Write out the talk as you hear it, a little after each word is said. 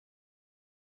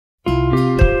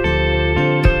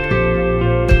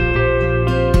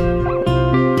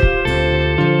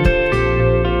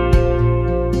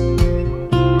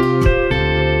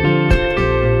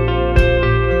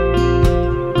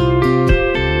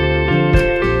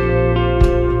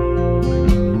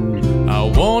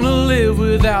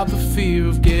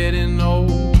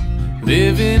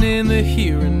living in the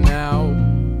here and now.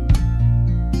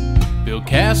 Build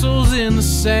castles in the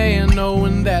sand,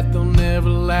 knowing that they'll never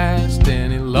last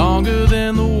any longer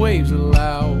than the waves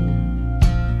allow.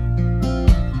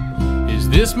 Is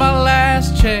this my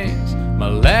last chance, my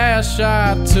last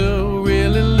shot to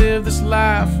really live this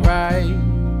life right?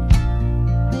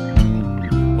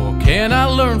 Or can I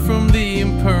learn from the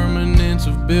impermanence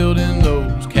of building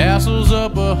those castles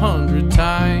up 100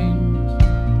 times?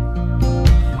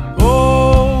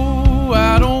 Oh,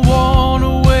 I don't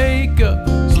wanna wake up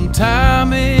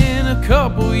sometime in a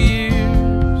couple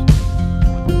years.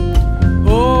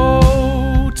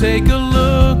 Oh, take a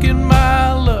look at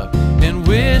my luck and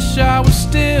wish I was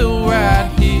still right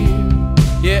here.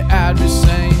 Yeah, I'd be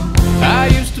saying I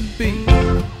used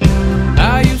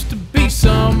to be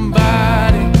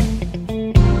somebody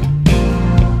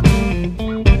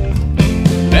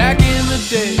back in the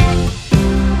day.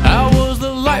 I was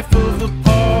the life of the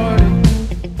party,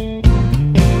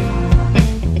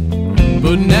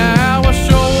 but now I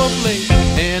show up late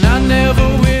and I never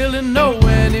really know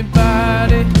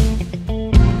anybody.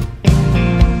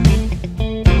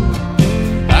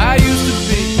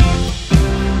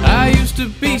 I used to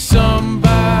be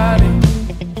somebody,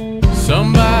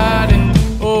 somebody.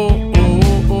 Oh,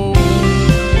 oh, oh.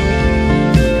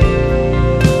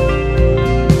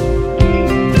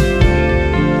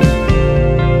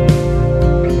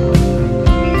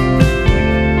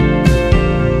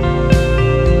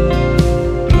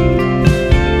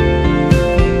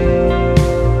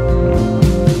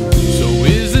 So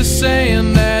is this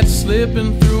saying that's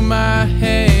slipping through my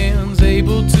hands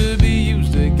able to be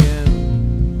used again?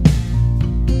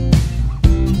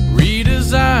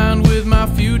 Redesigned with my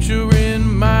future in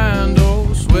mind,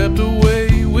 or swept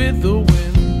away with the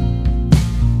wind?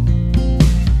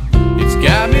 It's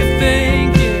got me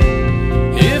thinking,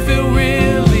 if it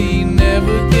really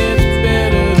never gets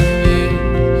better than this,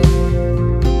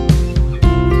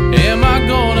 am I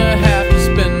gonna have to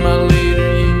spend my later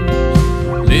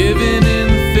years living in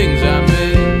the things I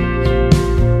miss?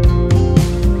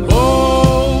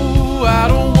 Oh, I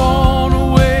don't wanna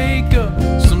wake up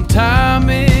sometime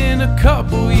in a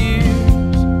couple years.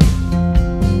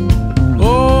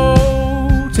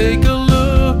 Oh, take a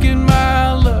look at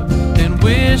my luck and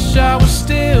wish I was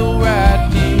still